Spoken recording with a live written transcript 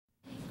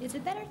Is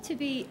it better to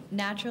be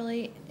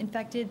naturally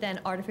infected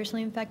than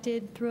artificially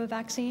infected through a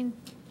vaccine?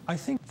 I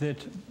think that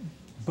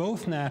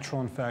both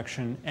natural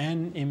infection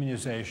and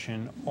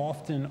immunization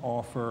often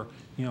offer,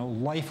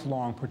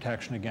 lifelong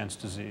protection against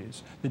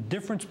disease. The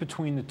difference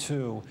between the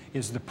two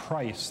is the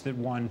price that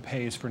one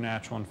pays for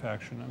natural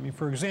infection. I mean,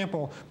 for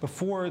example,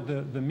 before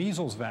the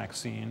measles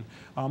vaccine,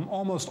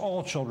 almost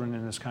all children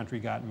in this country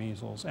got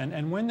measles.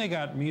 And when they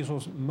got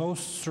measles,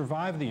 most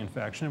survived the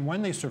infection. And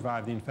when they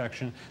survived the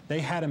infection, they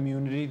had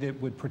immunity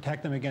that would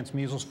protect them against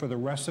measles for the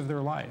rest of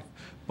their life.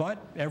 But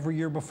every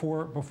year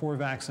before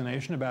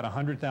vaccination, about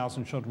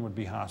 100,000 children would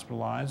be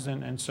hospitalized,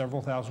 and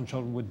several thousand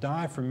children would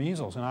die from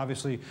measles. And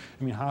obviously,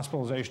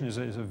 hospitalization is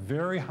a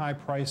very high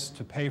price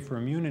to pay for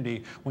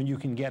immunity when you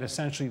can get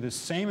essentially the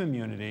same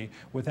immunity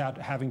without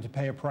having to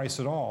pay a price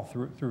at all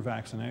through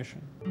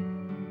vaccination.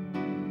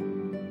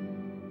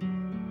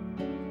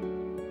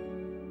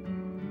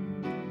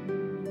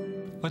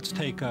 Let's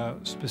take a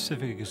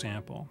specific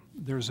example.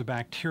 There's a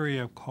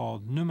bacteria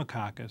called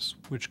pneumococcus,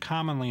 which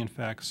commonly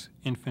infects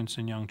infants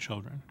and young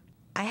children.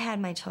 I had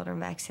my children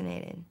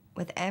vaccinated.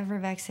 With every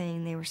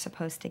vaccine they were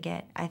supposed to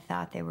get, I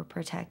thought they were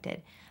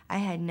protected. I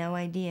had no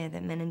idea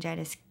that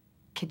meningitis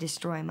could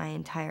destroy my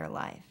entire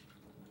life.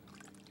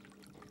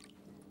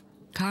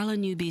 Carla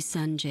Newby's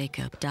son,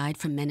 Jacob, died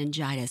from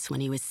meningitis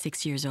when he was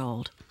 6 years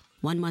old.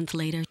 1 month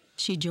later,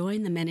 she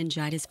joined the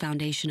Meningitis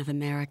Foundation of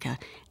America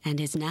and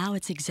is now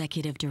its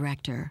executive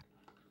director.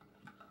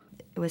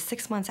 It was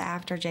 6 months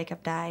after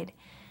Jacob died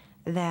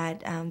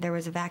that there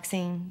was a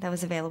vaccine that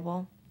was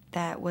available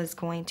that was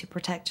going to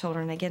protect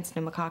children against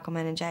pneumococcal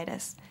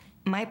meningitis.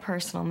 My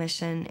personal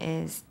mission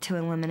is to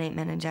eliminate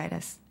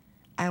meningitis.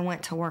 I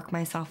want to work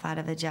myself out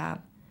of a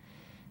job.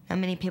 Now,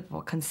 many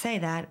people can say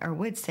that or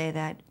would say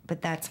that,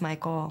 but that's my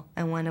goal.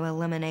 I want to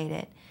eliminate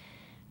it,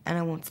 and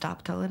I won't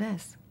stop till it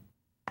is.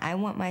 I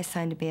want my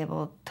son to be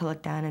able to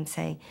look down and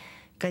say,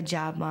 "Good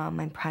job, Mom,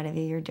 I'm proud of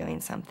you, you're doing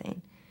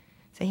something."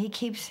 So he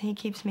keeps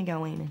me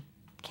going,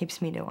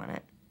 keeps me doing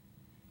it.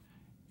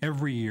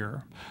 Every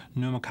year,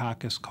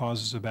 pneumococcus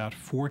causes about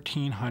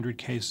 1,400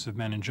 cases of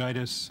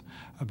meningitis,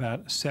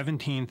 about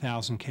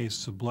 17,000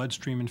 cases of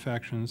bloodstream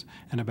infections,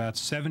 and about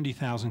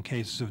 70,000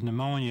 cases of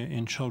pneumonia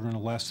in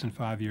children less than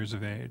 5 years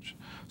of age.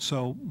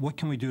 So what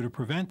can we do to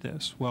prevent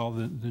this? Well,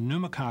 the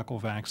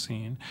pneumococcal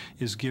vaccine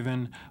is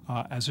given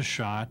as a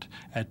shot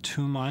at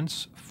 2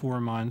 months,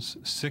 4 months,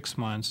 6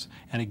 months,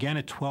 and again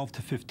at 12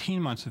 to 15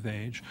 months of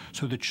age,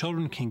 so the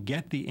children can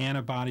get the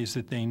antibodies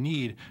that they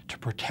need to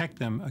protect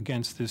them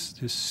against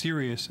this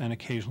serious and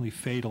occasionally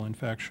fatal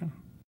infection.